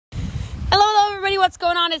what's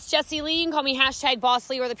going on? It's Jessie Lee. You can call me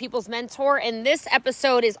 #BossLee or the People's Mentor. And this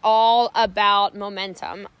episode is all about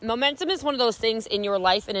momentum. Momentum is one of those things in your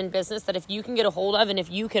life and in business that if you can get a hold of and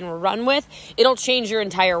if you can run with, it'll change your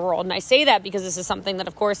entire world. And I say that because this is something that,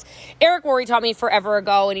 of course, Eric Worre taught me forever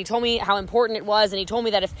ago. And he told me how important it was. And he told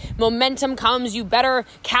me that if momentum comes, you better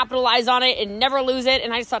capitalize on it and never lose it.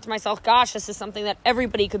 And I just thought to myself, gosh, this is something that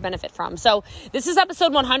everybody could benefit from. So this is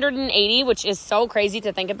episode 180, which is so crazy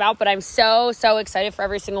to think about. But I'm so excited for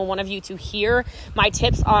every single one of you to hear my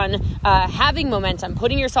tips on having momentum,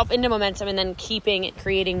 putting yourself into momentum, and then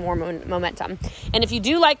creating more momentum. And if you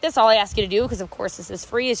do like this, all I ask you to do, because of course this is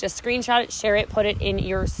free, is just screenshot it, share it, put it in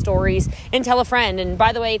your stories, and tell a friend. And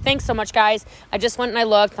by the way, thanks so much, guys. I just went and I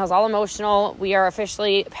looked. I was all emotional. We are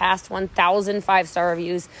officially past 1,000 5-star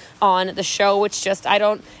reviews on the show, which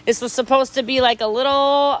this was supposed to be like a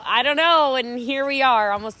little, I don't know, and here we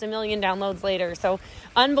are, almost 1 million downloads later. So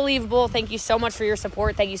unbelievable. Thank you so much for your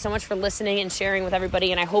support. Thank you so much for listening and sharing with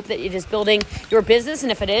everybody. And I hope that it is building your business.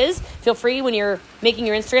 And if it is, feel free when you're making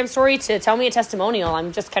your Instagram story to tell me a testimonial.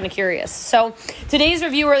 I'm just kind of curious. So today's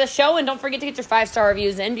reviewer of the show, and don't forget to get your 5-star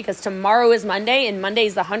reviews in because tomorrow is Monday and Monday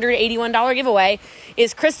is the $181 giveaway,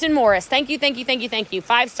 is Kristen Morris. Thank you.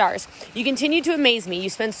 5 stars. You continue to amaze me. You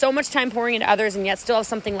spend so much time pouring into others and yet still have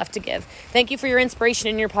something left to give. Thank you for your inspiration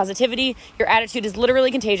and your positivity. Your attitude is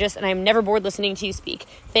literally contagious and I am never bored listening to you speak.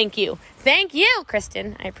 Thank you,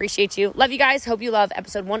 Kristen. I appreciate you. Love you guys. Hope you love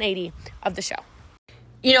episode 180 of the show.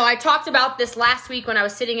 You know, I talked about this last week when I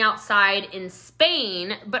was sitting outside in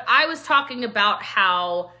Spain, but I was talking about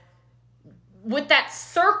how with that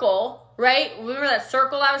circle, right? Remember that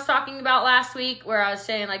circle I was talking about last week where I was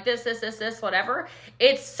saying like this, whatever.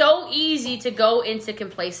 It's so easy to go into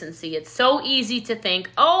complacency. It's so easy to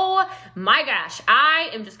think, oh my gosh,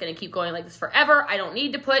 I am just going to keep going like this forever. I don't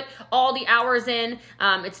need to put all the hours in.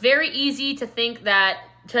 It's very easy to think that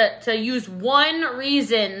to use one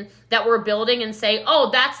reason that we're building and say,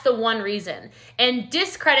 oh, that's the one reason, and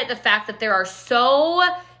discredit the fact that there are so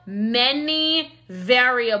many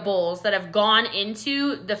variables that have gone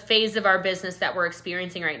into the phase of our business that we're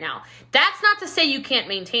experiencing right now. That's not to say you can't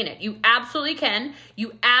maintain it. You absolutely can.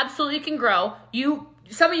 You absolutely can grow.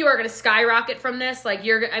 Some of you are going to skyrocket from this. Like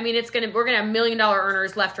we're going to have $1 million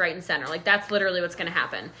earners left, right, and center. Like that's literally what's going to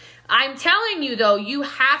happen. I'm telling you though, you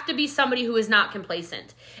have to be somebody who is not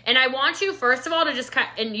complacent. And I want you, first of all, to just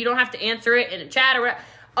and you don't have to answer it in a chat or whatever.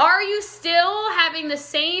 Are you still having the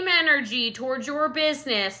same energy towards your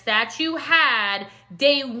business that you had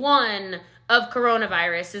day one of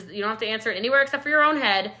coronavirus? You don't have to answer it anywhere except for your own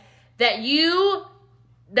head. That you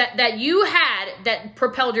had that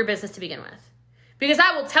propelled your business to begin with. Because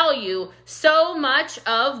I will tell you, so much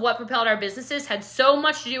of what propelled our businesses had so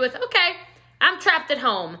much to do with, okay, I'm trapped at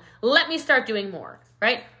home. Let me start doing more,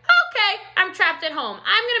 right? Okay, I'm trapped at home.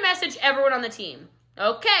 I'm going to message everyone on the team.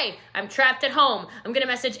 Okay, I'm trapped at home. I'm going to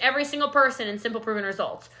message every single person in Simple Proven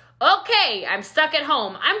Results. Okay, I'm stuck at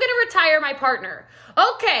home. I'm going to retire my partner.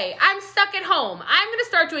 Okay, I'm stuck at home. I'm going to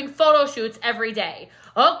start doing photo shoots every day.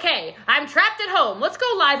 Okay, I'm trapped at home. Let's go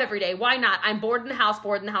live every day. Why not? I'm bored in the house,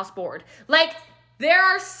 bored. Like, there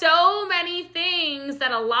are so many things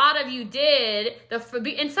that a lot of you did,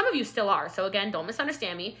 and some of you still are. So again, don't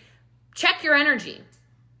misunderstand me. Check your energy,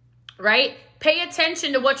 right? Pay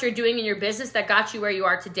attention to what you're doing in your business that got you where you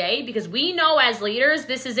are today, because we know as leaders,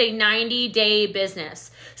 this is a 90-day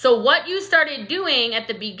business. So what you started doing at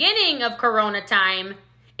the beginning of Corona time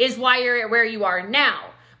is why you're where you are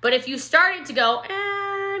now. But if you started to go,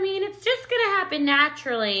 it's just going to happen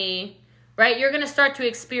naturally, right? You're going to start to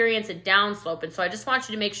experience a downslope. And so I just want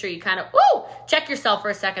you to make sure you kind of, check yourself for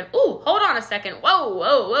a second. Hold on a second.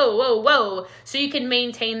 Whoa. So you can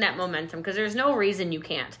maintain that momentum, because there's no reason you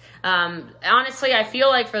can't. Honestly, I feel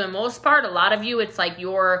like for the most part, a lot of you, it's like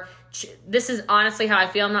this is honestly how I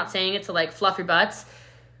feel. I'm not saying it to like fluff your butts.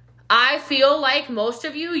 I feel like most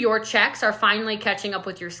of you, your checks are finally catching up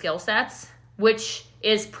with your skill sets, which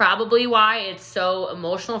is probably why it's so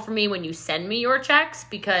emotional for me when you send me your checks,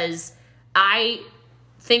 because I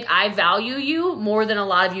think I value you more than a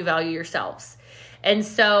lot of you value yourselves. And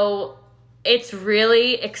so it's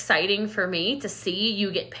really exciting for me to see you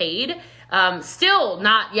get paid. Still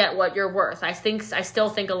not yet what you're worth. I still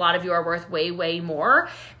think a lot of you are worth way, way more,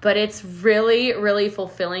 but it's really, really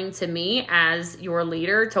fulfilling to me as your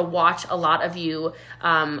leader to watch a lot of you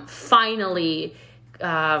finally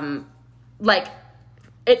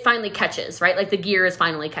it finally catches, right? Like the gear is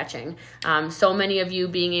finally catching. So many of you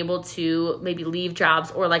being able to maybe leave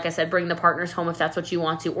jobs, or like I said, bring the partners home if that's what you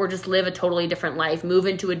want to, or just live a totally different life, move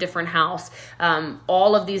into a different house.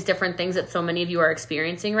 All of these different things that so many of you are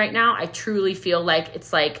experiencing right now, I truly feel like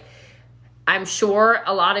it's like I'm sure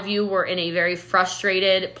a lot of you were in a very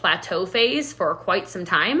frustrated plateau phase for quite some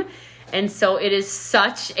time. And so it is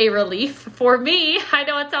such a relief for me. I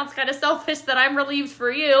know it sounds kind of selfish that I'm relieved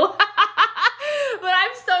for you, but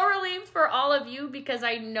I'm so relieved for all of you because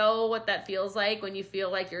I know what that feels like when you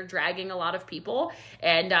feel like you're dragging a lot of people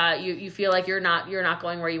and you feel like you're not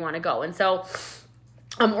going where you want to go. And so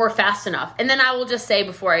or fast enough. And then I will just say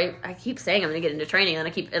before I keep saying I'm going to get into training and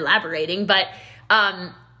I keep elaborating, but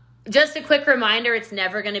just a quick reminder, it's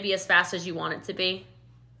never going to be as fast as you want it to be.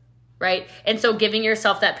 Right? And so giving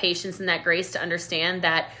yourself that patience and that grace to understand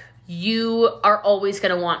that you are always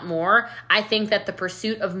going to want more. I think that the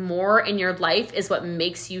pursuit of more in your life is what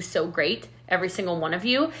makes you so great, every single one of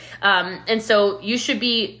you. And so you should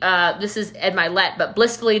be, this is Ed Milet, but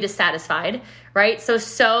blissfully dissatisfied, right?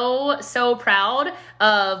 So proud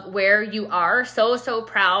of where you are, so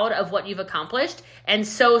proud of what you've accomplished, and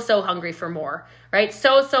so hungry for more, right?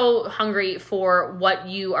 So hungry for what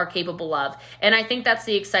you are capable of. And I think that's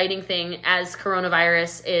the exciting thing as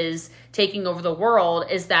coronavirus is taking over the world,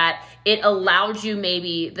 is that it allowed you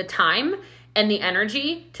maybe the time and the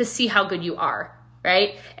energy to see how good you are,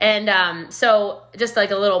 right? And so just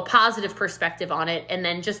like a little positive perspective on it, and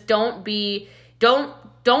then just don't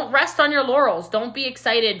rest on your laurels. Don't be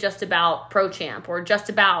excited just about Pro Champ or just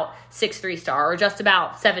about 6 3-star or just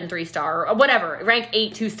about 7 3-star or whatever, rank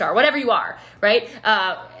 8 2-star, whatever you are, right?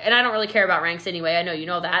 And I don't really care about ranks anyway. I know you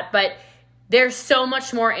know that, but there's so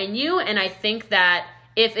much more in you. And I think that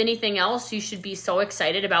if anything else, you should be so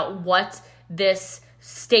excited about what this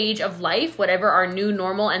stage of life, whatever our new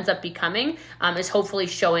normal ends up becoming, is hopefully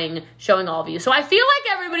showing all of you. So I feel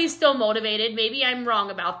like everybody's still motivated. Maybe I'm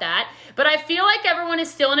wrong about that, but I feel like everyone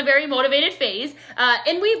is still in a very motivated phase. But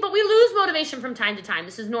we lose motivation from time to time.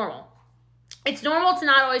 This is normal. It's normal to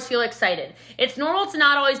not always feel excited. It's normal to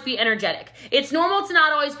not always be energetic. It's normal to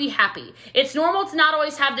not always be happy. It's normal to not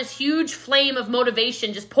always have this huge flame of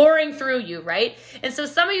motivation just pouring through you, right? And so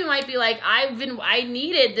some of you might be like, I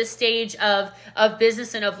needed this stage of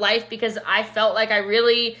business and of life because I felt like I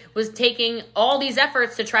really was taking all these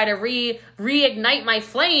efforts to try to reignite my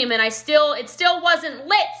flame, and it still wasn't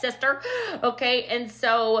lit, sister. Okay, and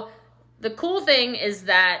so the cool thing is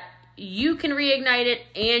that you can reignite it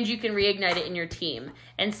and you can reignite it in your team.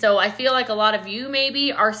 And so I feel like a lot of you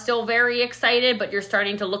maybe are still very excited, but you're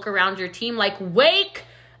starting to look around your team like, wake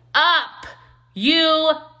up,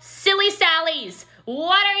 you silly Sallies.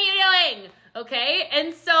 What are you doing? Okay.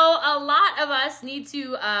 And so a lot of us need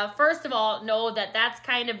to, first of all, know that that's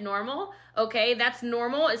kind of normal. Okay. That's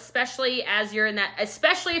normal, especially if you're in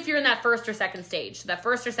that first or second stage. That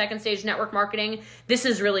first or second stage network marketing, this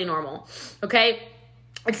is really normal. Okay.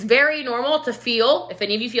 It's very normal to feel, if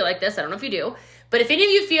any of you feel like this, I don't know if you do, but if any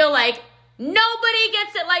of you feel like nobody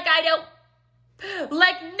gets it like I do,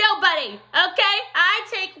 like nobody, okay? I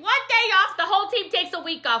take 1 day off, the whole team takes a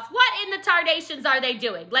week off. What in the tarnations are they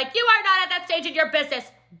doing? Like, you are not at that stage in your business,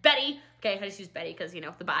 Betty. Okay, I just use Betty because,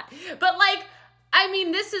 the bot. But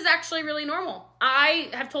this is actually really normal. I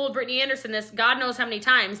have told Brittany Anderson this God knows how many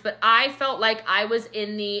times, but I felt like I was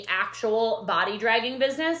in the actual body dragging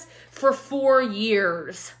business for 4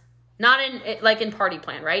 years. Not in Party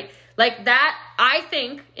Plan, right? Like that, I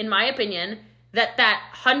think, in my opinion, that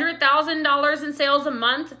 $100,000 in sales a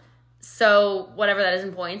month, so whatever that is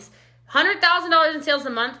in points, $100,000 in sales a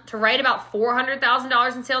month to write about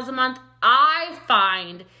 $400,000 in sales a month, I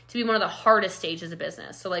find to be one of the hardest stages of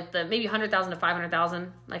business. So like the maybe 100,000 to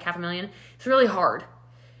 500,000, like $500,000, it's really hard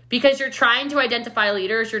because you're trying to identify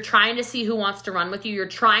leaders. You're trying to see who wants to run with you. You're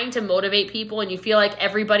trying to motivate people, and you feel like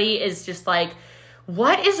everybody is just like,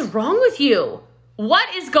 what is wrong with you?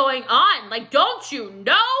 What is going on? Like, don't you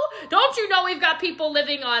know? Don't you know we've got people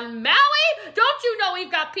living on Maui? Don't you know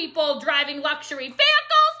we've got people driving luxury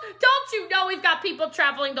vehicles? Don't you know we've got people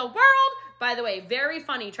traveling the world? By the way, very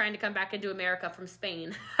funny trying to come back into America from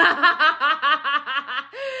Spain.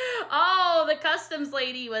 Oh, the customs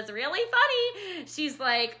lady was really funny. She's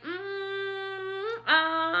like,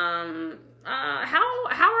 how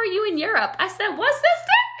are you in Europe? I said, what's this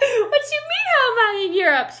thing? What you mean, how am I in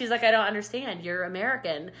Europe? She's like, I don't understand. You're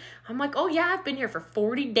American. I'm like, oh yeah, I've been here for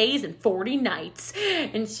 40 days and 40 nights.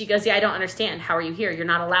 And she goes, yeah, I don't understand. How are you here? You're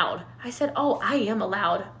not allowed. I said, oh, I am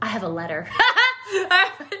allowed. I have a letter.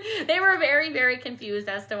 They were very, very confused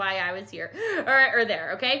as to why I was here or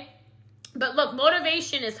there. Okay. But look,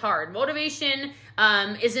 motivation is hard. Motivation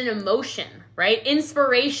is an emotion, right?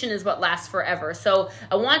 Inspiration is what lasts forever. So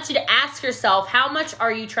I want you to ask yourself, how much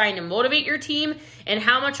are you trying to motivate your team and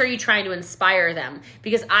how much are you trying to inspire them?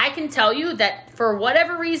 Because I can tell you that for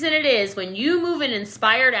whatever reason it is, when you move in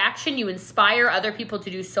inspired action, you inspire other people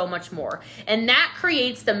to do so much more. And that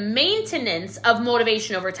creates the maintenance of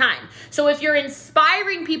motivation over time. So if you're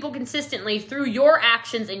inspiring people consistently through your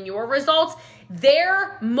actions and your results,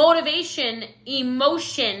 their motivation,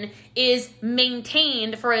 emotion is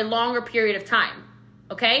maintained for a longer period of time.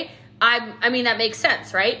 Okay? I mean, that makes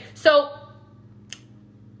sense, right? So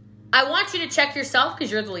I want you to check yourself because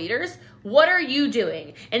you're the leaders. What are you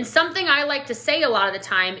doing? And something I like to say a lot of the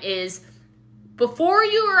time is before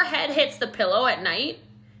your head hits the pillow at night,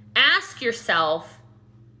 ask yourself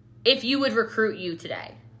if you would recruit you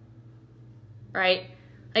today, right?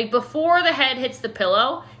 Like before the head hits the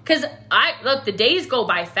pillow, because look, the days go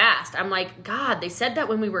by fast. I'm like, God, they said that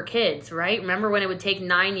when we were kids, right? Remember when it would take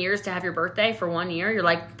 9 years to have your birthday for 1 year? You're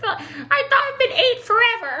like, I thought I've been 8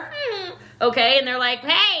 forever. Okay, and they're like,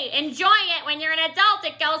 hey, enjoy it. When you're an adult,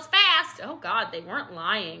 it goes fast. Oh God, they weren't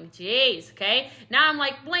lying. Jeez, okay? Now I'm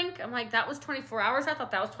like, blink. I'm like, that was 24 hours. I thought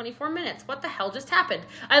that was 24 minutes. What the hell just happened?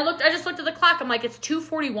 I just looked at the clock. I'm like, it's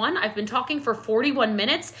 2:41. I've been talking for 41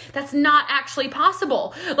 minutes. That's not actually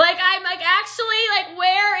possible. Like, I'm like, actually, like,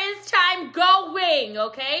 where is time going?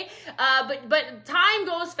 Okay? But time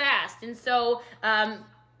goes fast. And so,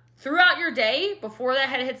 throughout your day, before that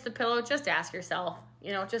head hits the pillow, just ask yourself,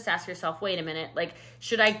 wait a minute, like,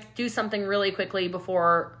 should I do something really quickly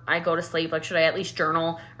before I go to sleep? Like, should I at least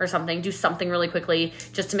journal or something, do something really quickly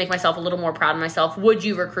just to make myself a little more proud of myself? Would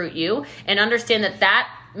you recruit you? And understand that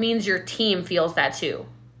means your team feels that too,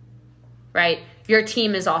 right? Your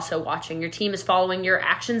team is also watching. Your team is following your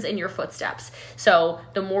actions and your footsteps. So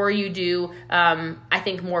the more you do, I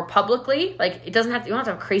think more publicly, like you don't have to have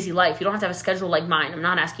a crazy life. You don't have to have a schedule like mine. I'm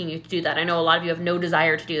not asking you to do that. I know a lot of you have no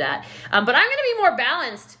desire to do that. But I'm going to be more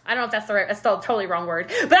balanced. I don't know if that's still a totally wrong word,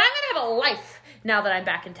 but I'm going to have a life now that I'm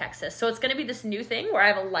back in Texas. So it's going to be this new thing where I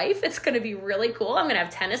have a life. It's going to be really cool. I'm going to have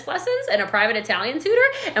tennis lessons and a private Italian tutor,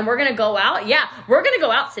 and we're going to go out. Yeah, we're going to go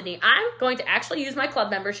out, Sydney. I'm going to actually use my club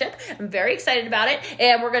membership. I'm very excited about it,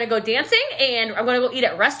 and we're going to go dancing, and I'm going to go eat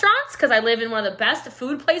at restaurants because I live in one of the best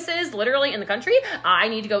food places literally in the country. I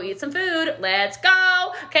need to go eat some food. Let's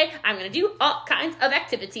go. Okay, I'm going to do all kinds of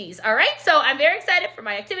activities. All right, so I'm very excited for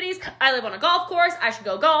my activities. I live on a golf course. I should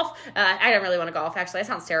go golf. I don't really want to golf, actually. That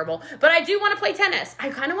sounds terrible, but I do want to play tennis. I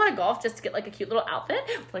kind of want to golf just to get like a cute little outfit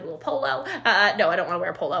with like a little polo. No, I don't want to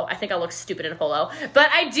wear a polo. I think I'll look stupid in a polo. But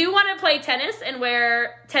I do want to play tennis and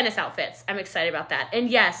wear tennis outfits. I'm excited about that. And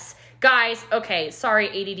yes, guys, okay, sorry,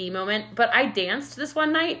 ADD moment, but I danced this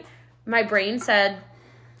one night. My brain said,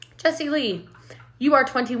 Jessie Lee, you are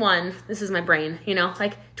 21. This is my brain,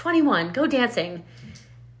 like 21, go dancing.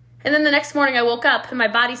 And then the next morning I woke up and my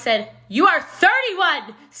body said, you are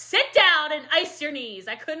 31. Sit down and ice your knees.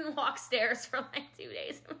 I couldn't walk stairs for like 2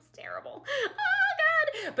 days. It was terrible.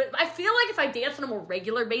 Oh, God. But I feel like if I dance on a more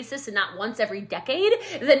regular basis and not once every decade,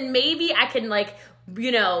 then maybe I can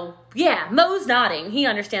Mo's nodding. He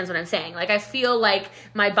understands what I'm saying. Like, I feel like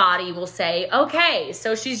my body will say, okay,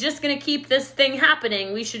 so she's just going to keep this thing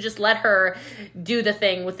happening. We should just let her do the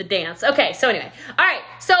thing with the dance. Okay, so anyway. All right,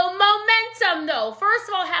 so momentum, though. First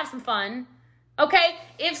of all, have some fun. Okay,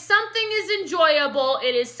 if something is enjoyable,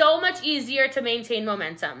 it is so much easier to maintain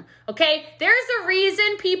momentum. Okay, there's a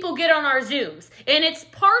reason people get on our Zooms, and it's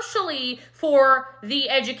partially for the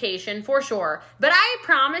education, for sure. But I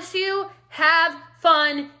promise you, have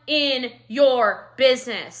fun in your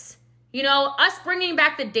business. Us bringing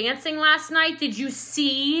back the dancing last night, did you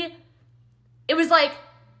see? It was like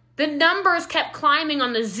the numbers kept climbing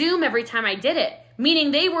on the Zoom every time I did it,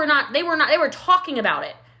 meaning they were talking about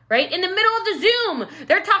it. Right? In the middle of the Zoom,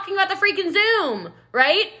 they're talking about the freaking Zoom,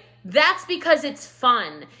 right? That's because it's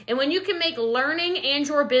fun. And when you can make learning and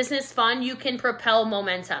your business fun, you can propel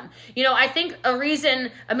momentum. I think a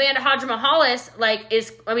reason Amanda Hadjimahalis,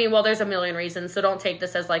 there's a million reasons, so don't take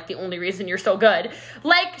this as the only reason you're so good.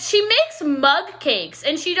 She makes mug cakes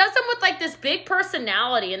and she does them with this big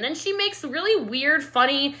personality, and then she makes really weird,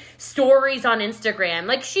 funny stories on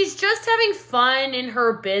Instagram. She's just having fun in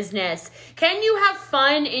her business. Can you have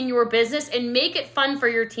fun in your business and make it fun for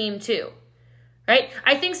your team too? Right?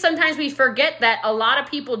 I think sometimes we forget that a lot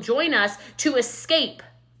of people join us to escape,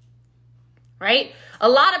 right? A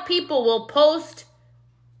lot of people will post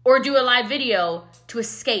or do a live video to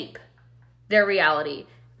escape their reality.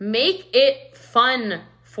 Make it fun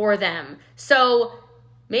for them. So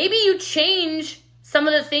maybe you change some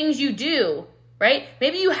of the things you do, right?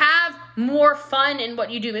 Maybe you have more fun in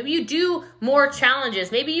what you do. Maybe you do more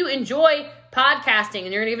challenges. Maybe you enjoy podcasting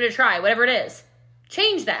and you're going to give it a try, whatever it is.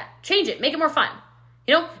 Change that. Change it. Make it more fun.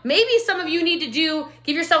 You know, maybe some of you need to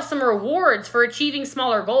give yourself some rewards for achieving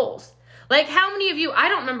smaller goals. Like how many of you, I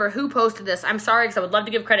don't remember who posted this. I'm sorry because I would love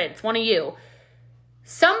to give credit. It's one of you.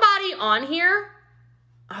 Somebody on here,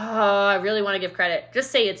 I really want to give credit. Just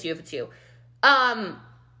say it's you if it's you.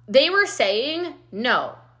 They were saying,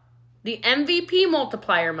 no, the MVP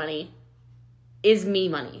multiplier money is me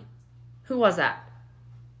money. Who was that?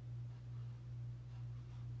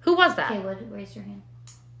 Who was that? Okay, raise your hand.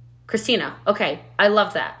 Christina. Okay, I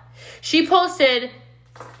love that. She posted,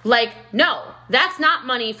 like, no, that's not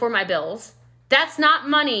money for my bills. That's not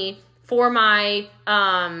money for my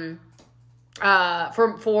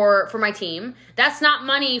for my team. That's not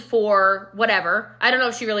money for whatever. I don't know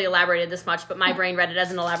if she really elaborated this much, but my brain read it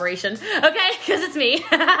as an elaboration. Okay, because it's me.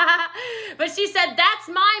 But she said, that's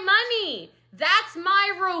my money. That's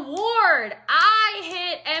my reward. I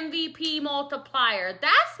hit MVP multiplier.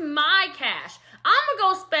 That's my cash. I'm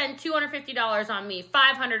going to go spend $250 on me,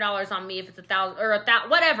 $500 on me if it's $1,000 or $1,000,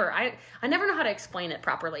 whatever. I never know how to explain it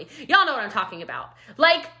properly. Y'all know what I'm talking about.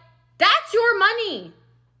 Like, that's your money.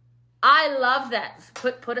 I love that.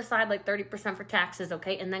 Put aside like 30% for taxes,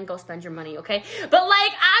 okay? And then go spend your money, okay? But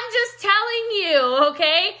like, I'm just telling you,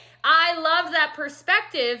 okay? I love that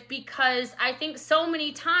perspective because I think so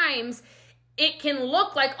many times it can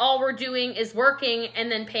look like all we're doing is working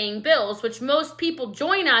and then paying bills, which most people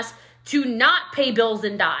join us to not pay bills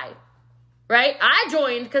and die, right? I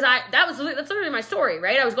joined because that's literally my story,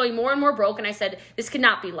 right? I was going more and more broke and I said, this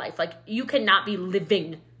cannot be life. Like, you cannot be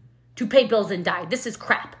living to pay bills and die. This is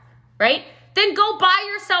crap, right? Then go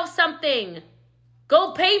buy yourself something.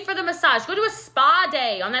 Go pay for the massage. Go do a spa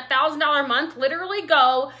day on that $1,000 month. Literally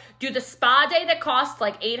go do the spa day that costs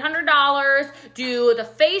like $800. Do the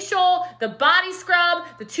facial, the body scrub,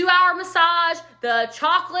 the 2-hour massage, the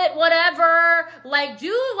chocolate, whatever. Like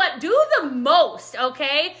do the most,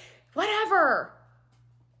 okay? Whatever.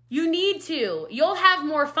 You need to. You'll have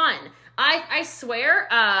more fun. I swear,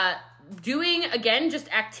 doing again just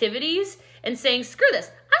activities and saying screw this.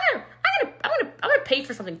 I'm gonna pay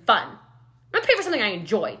for something fun. I'm going to pay for something I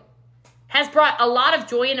enjoy. Has brought a lot of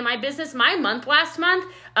joy into my business. My month last month,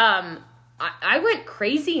 I went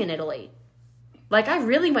crazy in Italy. Like, I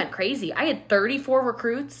really went crazy. I had 34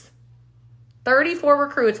 recruits. 34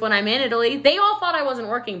 recruits when I'm in Italy. They all thought I wasn't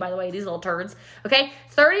working, by the way, these little turds. Okay,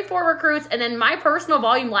 34 recruits. And then my personal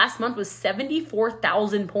volume last month was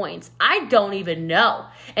 74,000 points. I don't even know.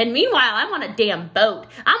 And meanwhile, I'm on a damn boat.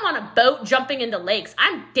 I'm on a boat jumping into lakes.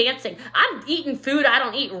 I'm dancing. I'm eating food I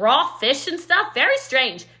don't eat, raw fish and stuff. Very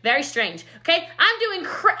strange. Very strange. Okay, I'm doing,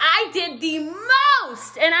 I did the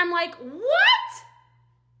most. And I'm like, what?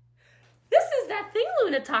 This is that thing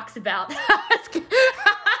Luna talks about.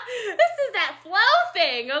 This is that flow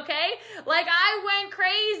thing, okay? Like, I went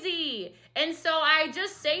crazy. And so I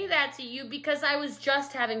just say that to you because I was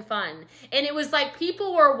just having fun. And it was like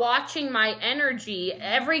people were watching my energy.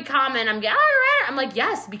 Every comment, I'm like, all right. I'm like,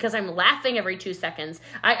 yes, because I'm laughing every 2 seconds.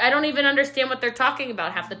 I don't even understand what they're talking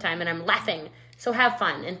about half the time, and I'm laughing. So have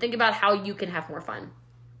fun and think about how you can have more fun.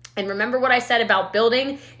 And remember what I said about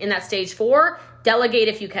building in that stage 4, delegate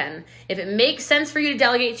if you can. If it makes sense for you to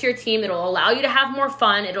delegate to your team, it'll allow you to have more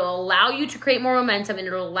fun. It'll allow you to create more momentum, and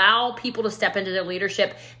it'll allow people to step into their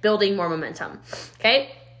leadership, building more momentum.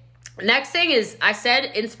 Okay. Next thing is, I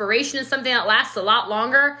said inspiration is something that lasts a lot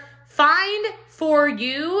longer. Find for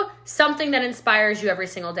you something that inspires you every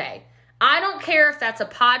single day. I don't care if that's a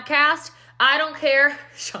podcast. I don't care,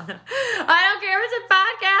 Shauna. I don't care if it's a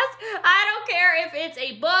podcast. I don't care if it's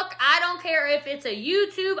a book. I don't care if it's a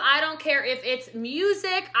YouTube. I don't care if it's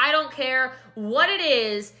music. I don't care what it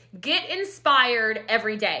is. Get inspired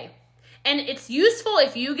every day. And it's useful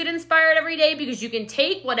if you get inspired every day because you can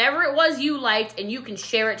take whatever it was you liked and you can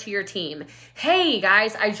share it to your team. Hey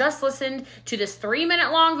guys, I just listened to this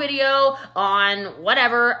 3-minute long video on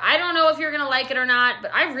whatever. I don't know if you're going to like it or not,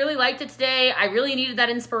 but I really liked it today. I really needed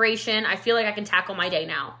that inspiration. I feel like I can tackle my day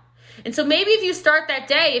now. And so maybe if you start that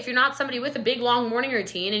day, if you're not somebody with a big long morning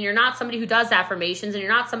routine and you're not somebody who does affirmations and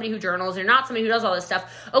you're not somebody who journals, you're not somebody who does all this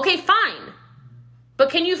stuff, okay, fine. But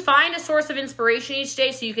can you find a source of inspiration each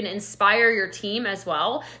day so you can inspire your team as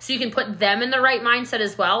well? So you can put them in the right mindset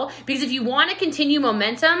as well? Because if you want to continue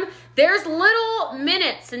momentum, there's little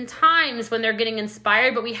minutes and times when they're getting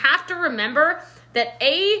inspired, but we have to remember that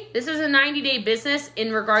A, this is a 90-day business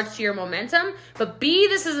in regards to your momentum, but B,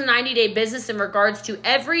 this is a 90-day business in regards to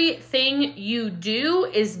everything you do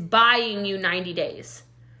is buying you 90 days,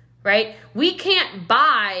 right? We can't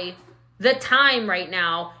buy the time right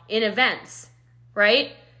now in events.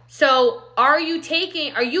 Right? So are you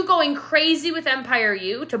going crazy with Empire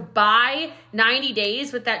U to buy 90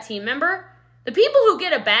 days with that team member? The people who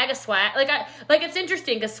get a bag of swag, it's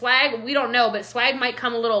interesting because swag, we don't know, but swag might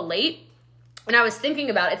come a little late. And I was thinking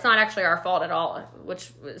about, it's not actually our fault at all,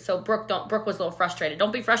 so Brooke was a little frustrated.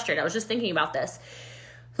 Don't be frustrated. I was just thinking about this.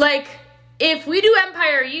 Like, if we do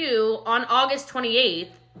Empire U on August 28th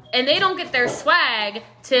and they don't get their swag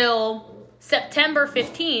till September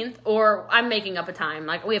 15th, or I'm making up a time,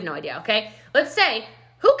 like we have no idea, okay? Let's say,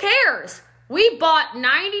 who cares? We bought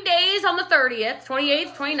 90 days on the 30th,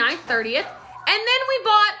 28th, 29th, 30th, and then we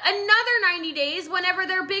bought another 90 days whenever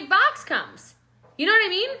their big box comes. You know what I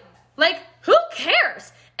mean? Like, who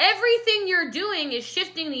cares? Everything you're doing is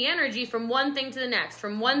shifting the energy from one thing to the next,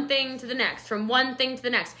 from one thing to the next, from one thing to the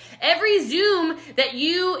next. Every Zoom that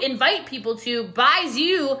you invite people to buys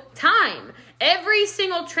you time. Every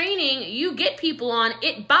single training you get people on,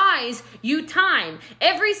 it buys you time.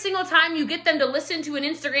 Every single time you get them to listen to an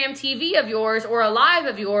Instagram TV of yours or a live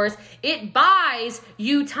of yours, it buys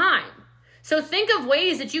you time. So think of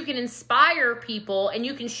ways that you can inspire people and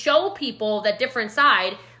you can show people that different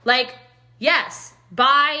side. Like, yes,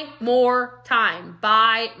 buy more time,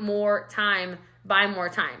 buy more time, buy more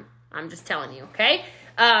time. I'm just telling you, okay?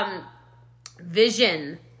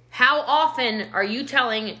 Vision. How often are you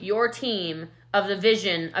telling your team of the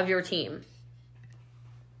vision of your team?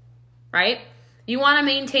 Right? You want to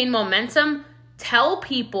maintain momentum? Tell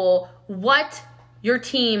people what your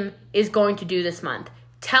team is going to do this month.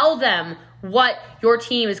 Tell them what your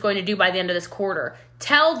team is going to do by the end of this quarter.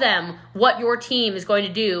 Tell them what your team is going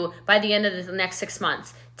to do by the end of the next 6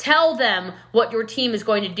 months. Tell them what your team is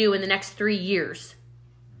going to do in the next 3 years.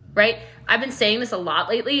 Right? I've been saying this a lot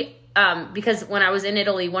lately because when I was in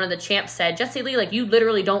Italy, one of the champs said, Jessie Lee, like, you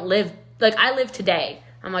literally don't live, like, I live today.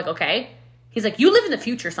 I'm like, okay. He's like, you live in the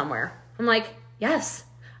future somewhere. I'm like, yes,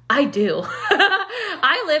 I do.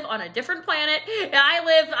 I live on a different planet.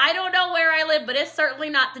 I don't know where I live, but it's certainly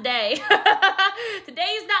not today.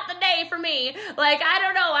 Today's not the day for me. Like, I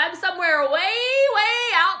don't know. I'm somewhere way,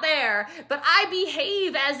 way out there. But I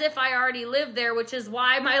behave as if I already live there, which is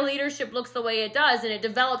why my leadership looks the way it does, and it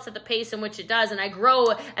develops at the pace in which it does, and I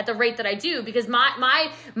grow at the rate that I do, because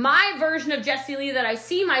my version of Jessie Lee that I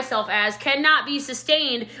see myself as cannot be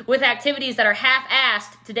sustained with activities that are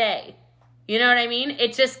half-assed today. You know what I mean?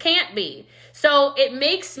 It just can't be. So it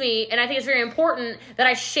makes me, and I think it's very important that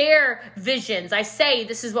I share visions. I say,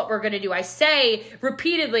 this is what we're going to do. I say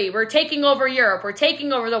repeatedly, we're taking over Europe. We're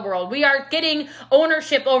taking over the world. We are getting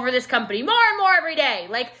ownership over this company more and more every day.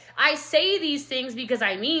 Like, I say these things because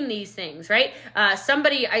I mean these things, right?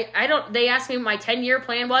 They asked me what my 10-year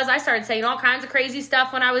plan was. I started saying all kinds of crazy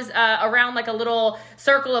stuff when I was around like a little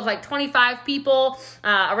circle of like 25 people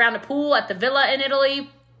around a pool at the villa in Italy,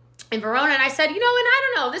 in Verona, and I said, and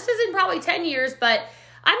I don't know, this isn't probably 10 years, but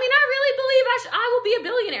I mean, I really believe I will be a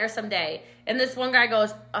billionaire someday. And this one guy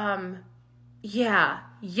goes, yeah,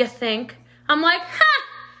 you think? I'm like, all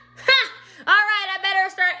right, I better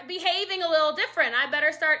start behaving a little different. I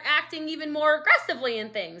better start acting even more aggressively in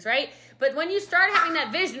things, right? But when you start having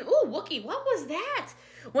that vision, ooh, Wookie, what was that?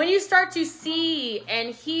 When you start to see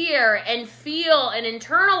and hear and feel and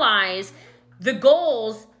internalize the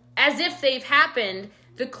goals as if they've happened,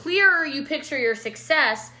 the clearer you picture your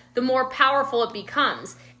success, the more powerful it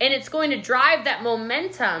becomes. And it's going to drive that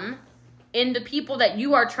momentum in the people that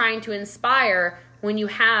you are trying to inspire when you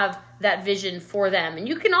have that vision for them. And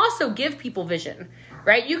you can also give people vision,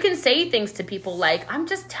 right? You can say things to people like, I'm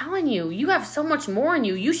just telling you, you have so much more in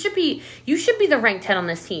you. You should be the rank 10 on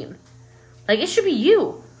this team. Like, it should be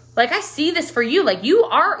you. Like, I see this for you. Like, you're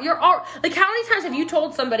like, how many times have you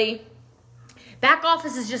told somebody, back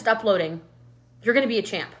office is just uploading? You're going to be a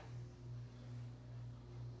champ.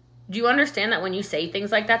 Do you understand that when you say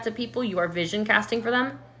things like that to people, you are vision casting for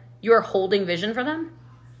them? You are holding vision for them?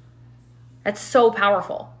 That's so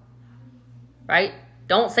powerful, right?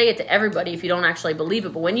 Don't say it to everybody if you don't actually believe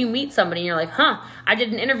it. But when you meet somebody and you're like, I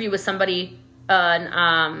did an interview with somebody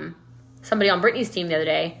on Brittany's team the other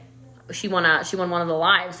day. She won one of the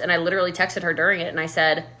lives, and I literally texted her during it, and I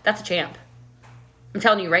said, that's a champ. I'm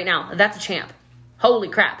telling you right now, that's a champ. Holy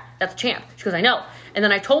crap, that's a champ. She goes, I know. And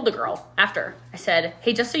then I told the girl after, I said,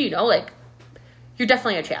 hey, just so you know, like, you're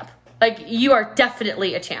definitely a champ. Like, you are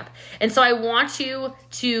definitely a champ. And so I want you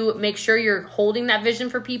to make sure you're holding that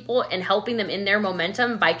vision for people and helping them in their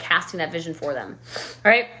momentum by casting that vision for them.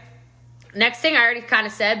 All right. Next thing I already kind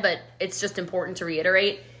of said, but it's just important to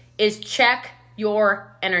reiterate, is check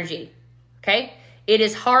your energy. Okay. It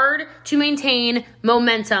is hard to maintain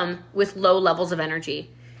momentum with low levels of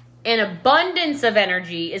energy. An abundance of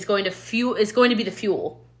energy is going to be the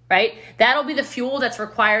fuel, right? That'll be the fuel that's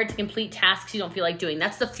required to complete tasks you don't feel like doing.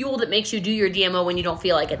 That's the fuel that makes you do your DMO when you don't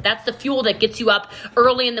feel like it. That's the fuel that gets you up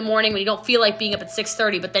early in the morning when you don't feel like being up at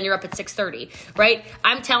 6:30, but then you're up at 6:30, right?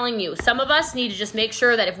 I'm telling you, some of us need to just make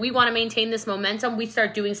sure that if we want to maintain this momentum, we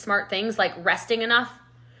start doing smart things like resting enough.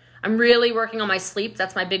 I'm really working on my sleep.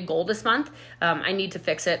 That's my big goal this month. I need to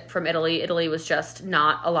fix it from Italy. Italy was just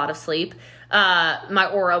not a lot of sleep. My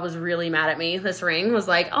aura was really mad at me. This ring was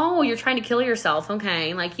like, oh, you're trying to kill yourself.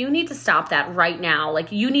 Okay. Like, you need to stop that right now.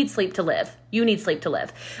 Like, you need sleep to live. You need sleep to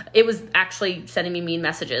live. It was actually sending me mean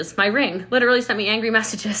messages. My ring literally sent me angry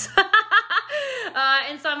messages.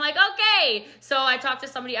 And so I'm like, okay. So I talked to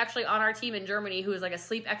somebody actually on our team in Germany who is like a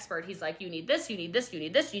sleep expert. He's like, you need this, you need this, you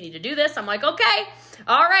need this, you need to do this. I'm like, okay,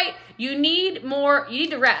 all right. You need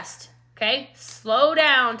to rest, okay? Slow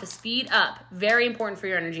down to speed up. Very important for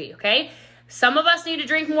your energy, okay? Some of us need to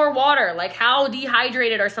drink more water. Like, how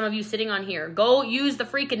dehydrated are some of you sitting on here? Go use the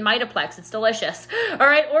freaking Mitoplex. It's delicious. All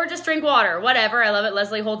right, or just drink water, whatever. I love it.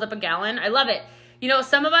 Leslie holds up a gallon. I love it. You know,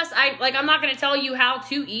 some of us, I'm not going to tell you how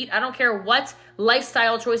to eat. I don't care what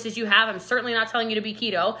lifestyle choices you have. I'm certainly not telling you to be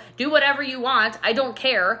keto. Do whatever you want. I don't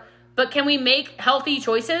care. But can we make healthy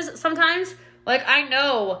choices sometimes? Like, I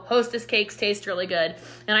know Hostess cakes taste really good,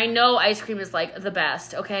 and I know ice cream is like the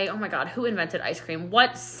best, okay? Oh my God, who invented ice cream?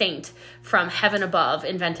 What saint from heaven above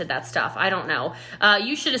invented that stuff? I don't know.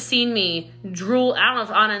 You should have seen me drool. I don't know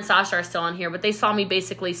if Anna and Sasha are still on here, but they saw me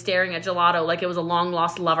basically staring at gelato like it was a long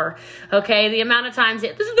lost lover, okay? The amount of times,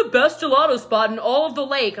 this is the best gelato spot in all of the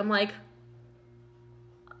lake. I'm like,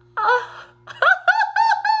 oh.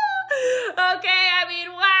 Okay, I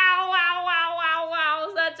mean, wow.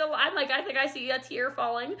 I'm like, I think I see a tear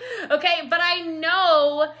falling. Okay, but I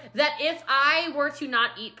know that if I were to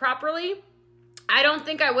not eat properly, I don't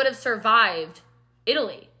think I would have survived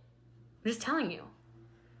Italy. I'm just telling you.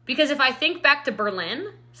 Because if I think back to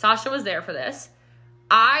Berlin, Sasha was there for this.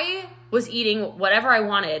 I was eating whatever I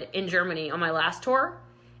wanted in Germany on my last tour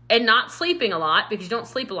and not sleeping a lot because you don't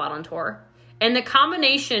sleep a lot on tour. And the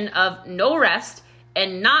combination of no rest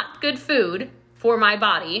and not good food for my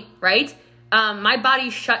body, right? My body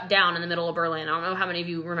shut down in the middle of Berlin. I don't know how many of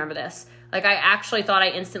you remember this. Like, I actually thought I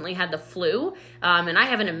instantly had the flu, and I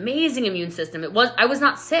have an amazing immune system. I was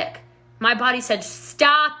not sick. My body said,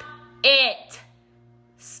 stop it.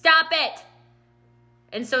 Stop it.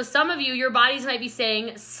 And so some of you, your bodies might be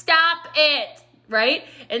saying, stop it, right?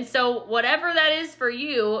 And so whatever that is for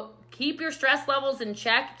you, keep your stress levels in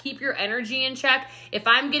check. Keep your energy in check. If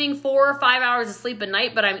I'm getting 4 or 5 hours of sleep a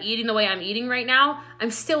night, but I'm eating the way I'm eating right now,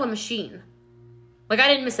 I'm still a machine. Like, I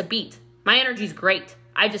didn't miss a beat. My energy's great.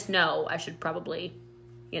 I just know I should probably,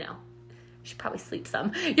 sleep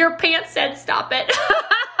some. Your pants said stop it.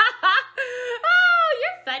 Oh,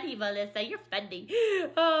 you're funny, Melissa. You're funny.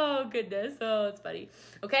 Oh, goodness. Oh, it's funny.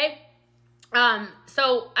 Okay?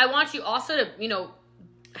 So I want you also to,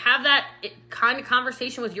 have that kind of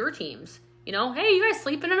conversation with your teams. Hey, you guys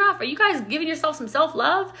sleeping enough? Are you guys giving yourself some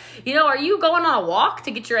self-love? Are you going on a walk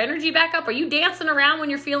to get your energy back up? Are you dancing around when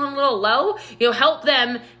you're feeling a little low? Help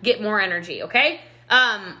them get more energy, okay?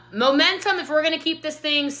 Momentum, if we're going to keep this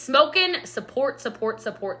thing smoking, support.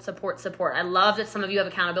 I love that some of you have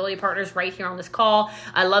accountability partners right here on this call.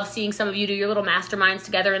 I love seeing some of you do your little masterminds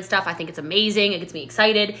together and stuff. I think it's amazing. It gets me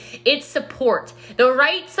excited. It's support. The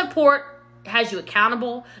right support has you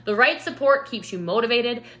accountable. The right support keeps you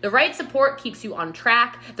motivated. The right support keeps you on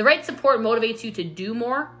track. The right support motivates you to do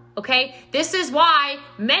more, okay? This is why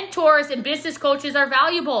mentors and business coaches are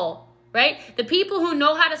valuable, right? The people who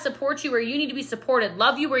know how to support you where you need to be supported,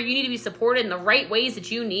 love you where you need to be supported in the right ways that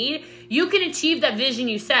you need, you can achieve that vision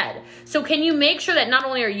you said. So can you make sure that not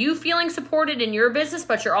only are you feeling supported in your business,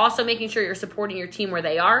 but you're also making sure you're supporting your team where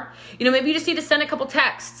they are? Maybe you just need to send a couple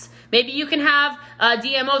texts. Maybe you can have a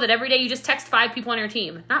DMO that every day you just text 5 people on your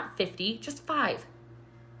team. Not 50, just 5.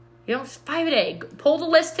 Just 5 a day. Pull the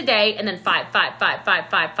list today and then 5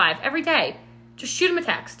 every day. Just shoot them a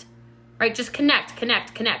text, right? Just connect.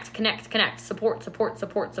 Support.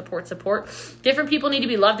 Different people need to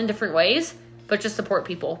be loved in different ways, but just support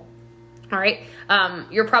people. All right.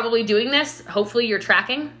 You're probably doing this. Hopefully you're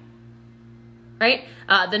tracking, right?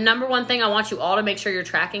 The number one thing I want you all to make sure you're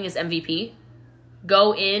tracking is MVP.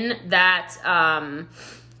 Go in that,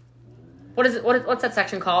 what's that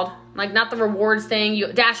section called? Like, not the rewards thing,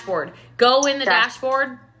 dashboard. Go in the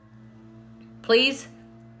dashboard, please,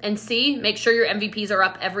 and make sure your MVPs are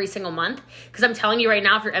up every single month. Because I'm telling you right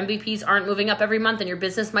now, if your MVPs aren't moving up every month and your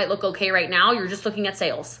business might look okay right now, you're just looking at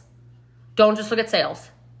sales. Don't just look at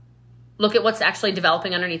sales. Look at what's actually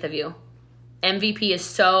developing underneath of you. MVP is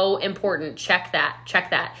so important. Check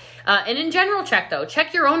that. And in general,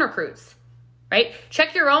 check your own recruits. right?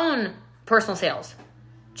 Check your own personal sales.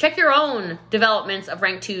 Check your own developments of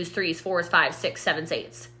rank 2s, 3s, 4s, 5s, 6s, 7s,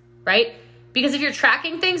 8s, right? Because if you're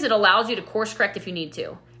tracking things, it allows you to course correct if you need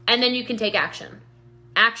to. And then you can take action.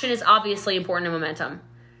 Action is obviously important in momentum.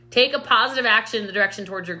 Take a positive action in the direction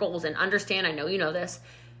towards your goals, and understand, I know you know this,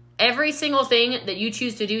 every single thing that you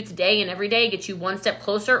choose to do today and every day gets you one step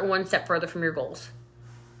closer or one step further from your goals,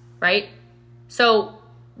 right? So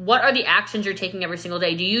what are the actions you're taking every single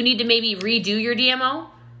day? Do you need to maybe redo your DMO,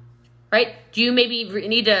 right? Do you maybe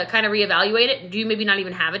need to kind of reevaluate it? Do you maybe not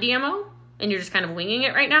even have a DMO and you're just kind of winging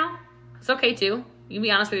it right now? It's okay too. You can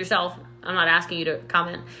be honest with yourself. I'm not asking you to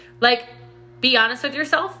comment. Like, be honest with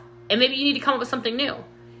yourself, and maybe you need to come up with something new.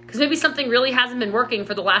 Because maybe something really hasn't been working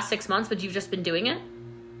for the last 6 months, but you've just been doing it,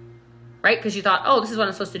 right? Because you thought, oh, this is what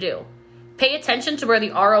I'm supposed to do. Pay attention to where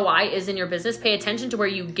the ROI is in your business. Pay attention to where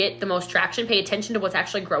you get the most traction. Pay attention to what's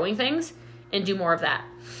actually growing things, and do more of that.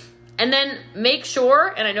 And then make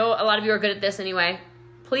sure, and I know a lot of you are good at this anyway,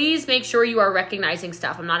 please make sure you are recognizing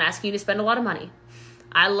stuff. I'm not asking you to spend a lot of money.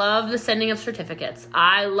 I love the sending of certificates.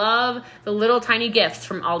 I love the little tiny gifts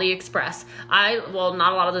from AliExpress. Well,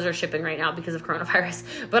 not a lot of those are shipping right now because of coronavirus,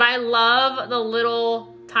 but I love the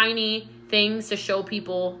little tiny things to show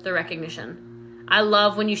people the recognition. I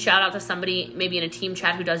love when you shout out to somebody, maybe in a team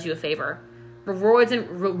chat, who does you a favor. Rewards and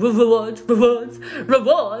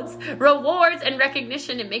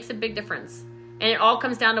recognition, it makes a big difference. And it all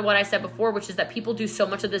comes down to what I said before, which is that people do so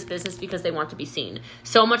much of this business because they want to be seen.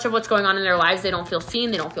 So much of what's going on in their lives, they don't feel seen,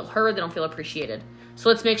 they don't feel heard, they don't feel appreciated. So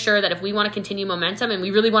let's make sure that if we want to continue momentum, and we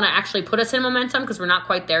really want to actually put us in momentum because we're not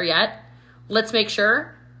quite there yet, let's make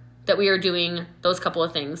sure that we are doing those couple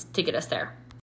of things to get us there.